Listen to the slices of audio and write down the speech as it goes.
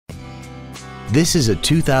This is a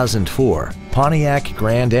 2004 Pontiac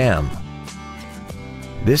Grand Am.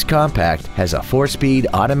 This compact has a 4-speed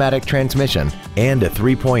automatic transmission and a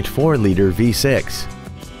 3.4-liter V6.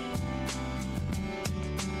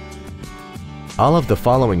 All of the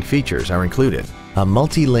following features are included: a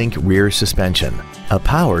multi-link rear suspension, a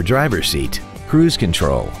power driver's seat, cruise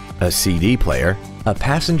control, a CD player, a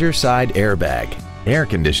passenger side airbag, air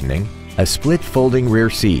conditioning, a split folding rear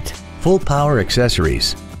seat, full power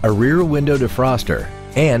accessories, a rear window defroster,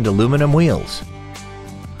 and aluminum wheels.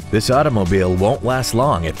 This automobile won't last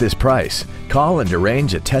long at this price. Call and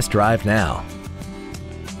arrange a test drive now.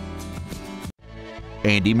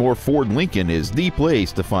 Andy Moore Ford Lincoln is the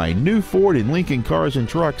place to find new Ford and Lincoln cars and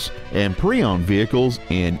trucks and pre-owned vehicles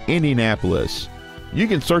in Indianapolis. You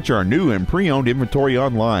can search our new and pre-owned inventory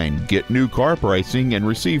online, get new car pricing, and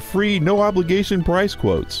receive free no-obligation price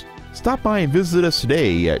quotes. Stop by and visit us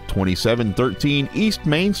today at 2713 East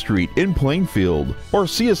Main Street in Plainfield, or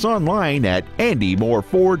see us online at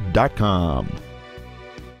andymoreford.com.